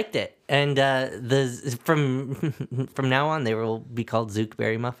 so they liked it, and from now on they will be called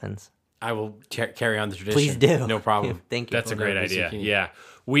Zookberry muffins. I will carry on the tradition. Please do. No problem. Thank you. That's a great Whatever, idea. zucchini. Yeah.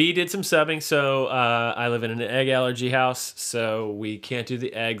 We did some subbing. So I live in an egg allergy house, so we can't do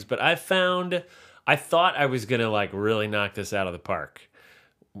the eggs. But I thought I was going to like really knock this out of the park.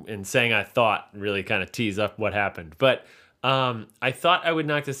 And saying I thought really kind of tease up what happened. But I thought I would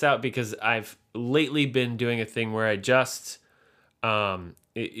knock this out because I've lately been doing a thing where I just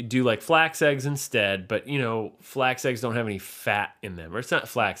do like flax eggs instead. But, flax eggs don't have any fat in them. Or it's not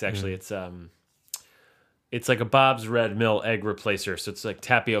flax, actually. It's like a Bob's Red Mill egg replacer. So it's like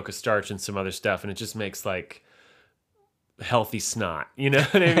tapioca starch and some other stuff. And it just makes like healthy snot. You know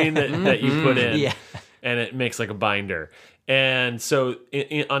what I mean? That you put in. Yeah. And it makes like a binder. And so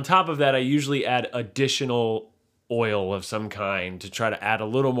on top of that, I usually add additional oil of some kind to try to add a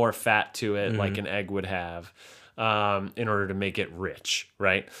little more fat to it, like an egg would have, in order to make it rich,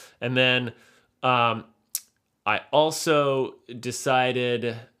 right? And then I also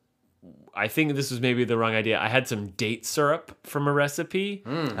decided, I think this was maybe the wrong idea. I had some date syrup from a recipe.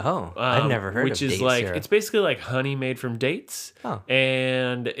 Oh, I've never heard which of is date like syrup. it's basically like honey made from dates. Oh.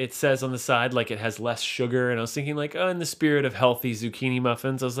 And it says on the side like it has less sugar. And I was thinking like, oh, in the spirit of healthy zucchini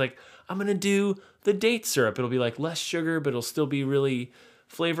muffins, I was like, I'm gonna do the date syrup. It'll be like less sugar, but it'll still be really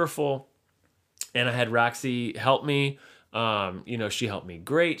flavorful. And I had Roxy help me. She helped me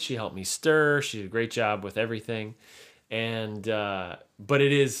great. She helped me stir. She did a great job with everything. And but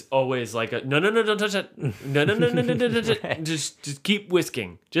it is always like a no, don't touch that. No. Just keep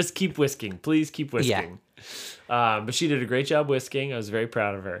whisking. Just keep whisking. Please keep whisking. But she did a great job whisking. I was very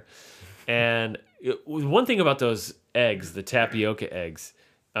proud of her. And one thing about those eggs, the tapioca eggs,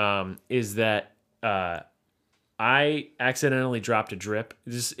 is that I accidentally dropped a drip.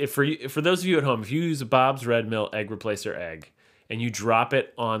 For those of you at home, if you use a Bob's Red Mill egg replacer egg and you drop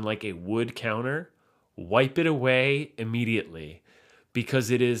it on like a wood counter, wipe it away immediately because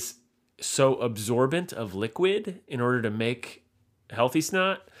it is so absorbent of liquid in order to make healthy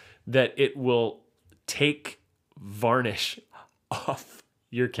snot that it will take varnish off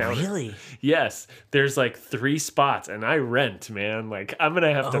your counter. Really? Yes. There's like 3 spots and I rent, man. Like I'm going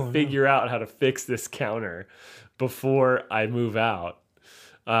to have to figure out how to fix this counter before I move out.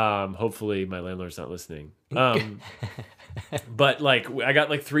 Hopefully my landlord's not listening. But like I got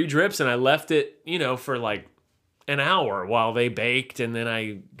like 3 drips and I left it, for like an hour while they baked, and then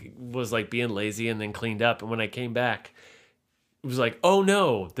I was like being lazy and then cleaned up. And when I came back, it was like, oh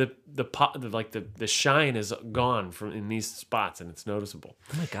no, the shine is gone from in these spots and it's noticeable.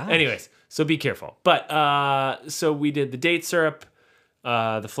 Oh my god. Anyways, so be careful. But so we did the date syrup,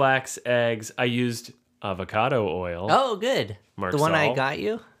 the flax eggs. I used avocado oil. Oh, good. The one I Marsal. got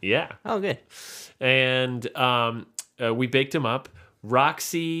you? Yeah. Oh, good. And we baked them up.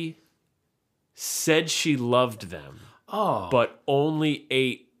 Roxy said she loved them, Oh. but only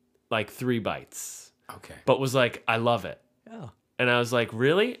ate like 3 bites, Okay. but was like, I love it. Oh. And I was like,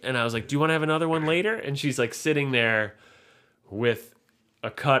 really? And I was like, do you want to have another one later? And she's like sitting there with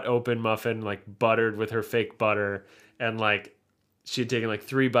a cut open muffin, like buttered with her fake butter. And like, she had taken like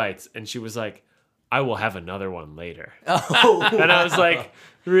 3 bites and she was like, I will have another one later. Oh. And I was like,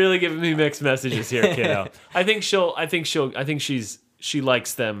 really giving me mixed messages here, kiddo. I think she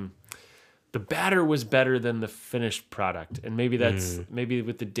likes them. The batter was better than the finished product. And maybe maybe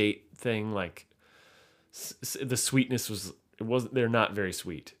with the date thing, like the sweetness they're not very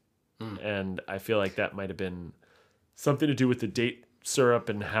sweet. And I feel like that might have been something to do with the date syrup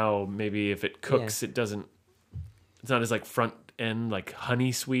and how maybe if it cooks, it's not as like front end, like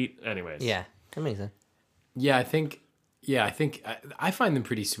honey sweet. Anyways. Yeah, that makes sense. Yeah, I think I find them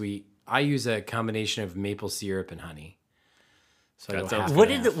pretty sweet. I use a combination of maple syrup and honey. So I That go sounds half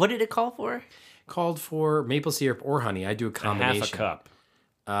What and did half. what did it call for? Called for maple syrup or honey. I do a combination. Half a cup.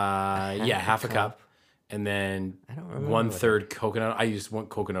 Half a cup. And then don't remember 1/3 coconut. I use 1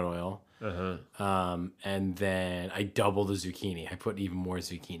 coconut oil. And then I double the zucchini. I put even more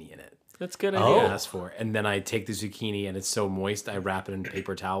zucchini in it. That's a good I idea. asked for. And then I take the zucchini and it's so moist, I wrap it in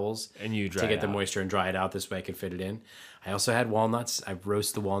paper towels And you dry to it get the out. moisture and dry it out. This way I can fit it in. I also had walnuts. I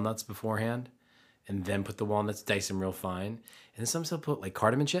roast the walnuts beforehand and then put the walnuts, dice them real fine. And then sometimes I'll put like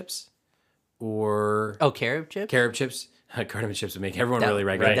cardamom chips or Oh, carob chip? carob chips. Cardamom chips would make everyone really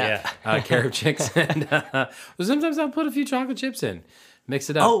Right, regular. yeah. Carob chips. And sometimes I'll put a few chocolate chips in. Mix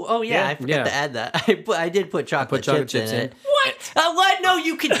it up. Oh yeah, Yeah, I forgot to add that. I did put chocolate, chocolate chips chips in in. it. What? No,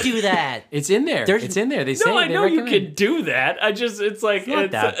 you can do that. It's in there. There's- It's in there. They say No, I they know you recommend. can do that. It's like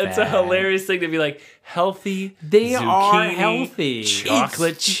not that it's a bad. hilarious thing to be like healthy. They are zucchini, healthy.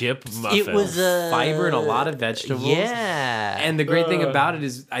 Chocolate chip muffins. It was Fiber and a lot of vegetables. Yeah. And the great thing about it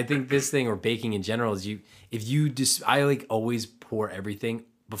is, I think this thing or baking in general is I like always pour everything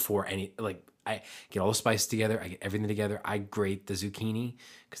before I get all the spices together. I get everything together. I grate the zucchini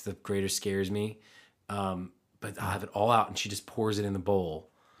because the grater scares me. But I'll have it all out, and she just pours it in the bowl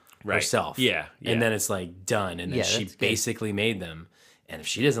herself. Yeah. And then it's like done. And then Yeah, she that's good. basically made them. And if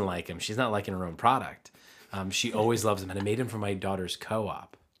she doesn't like them, she's not liking her own product. She always loves them. And I made them for my daughter's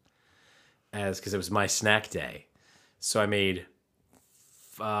co-op because it was my snack day. So I made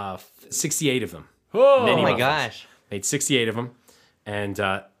 68 of them. Oh, Mini Oh my muffins. gosh. Made 68 of them. And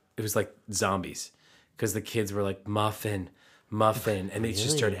it was like zombies because the kids were like, muffin. And they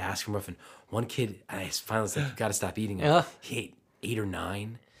just started asking for muffin. One kid, I finally was like, you got to stop eating them. Ugh. He ate 8 or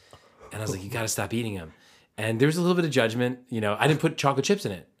 9. And I was like, you got to stop eating them. And there was a little bit of judgment. I didn't put chocolate chips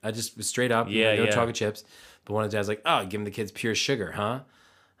in it. I just was straight up. Yeah, no yeah. chocolate chips. But one of the dads was like, oh, giving the kids pure sugar, huh?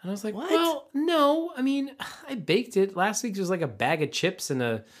 And I was like, What? well, no. I mean, I baked it. Last week was like a bag of chips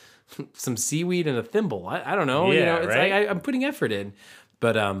and some seaweed and a thimble. I don't know. Yeah, It's right? like I'm putting effort in.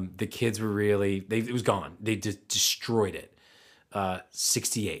 But the kids were really, it was gone. They just destroyed it.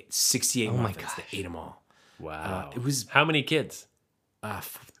 68 Oh my muffins. gosh. They ate them all. wow. It was How many kids?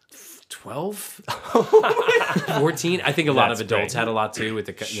 12, 14. I think a lot That's of adults great. had a lot too with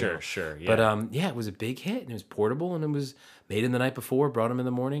the Sure. Yeah. But yeah, it was a big hit and it was portable and it was made in the night before. Brought them in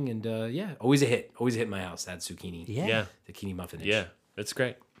the morning and yeah, always a hit. Always a hit in my house. That zucchini. Yeah. Zucchini muffin. yeah, that's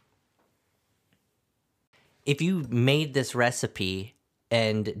great. If you made this recipe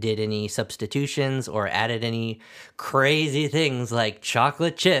and did any substitutions or added any crazy things like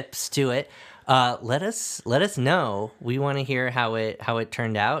chocolate chips to it, let us know. We want to hear how it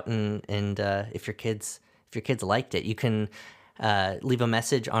turned out and if your kids liked it. You can leave a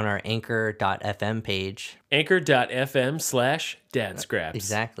message on our anchor.fm page. Anchor.fm/dadscraps.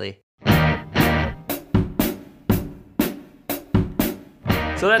 Exactly.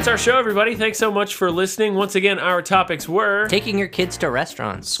 So that's our show, everybody. Thanks so much for listening. Once again, our topics were Taking your kids to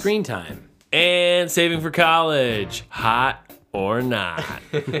restaurants. Screen time. and saving for college, hot or not.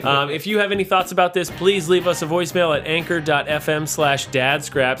 If you have any thoughts about this, please leave us a voicemail at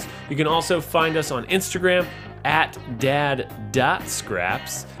anchor.fm/dadscraps. You can also find us on Instagram at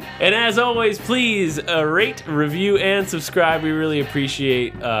dad.scraps. And as always, please rate, review, and subscribe. We really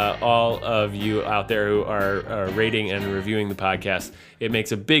appreciate all of you out there who are rating and reviewing the podcast. It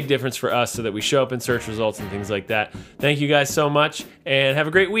makes a big difference for us so that we show up in search results and things like that. Thank you guys so much, and have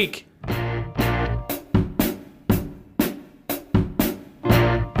a great week.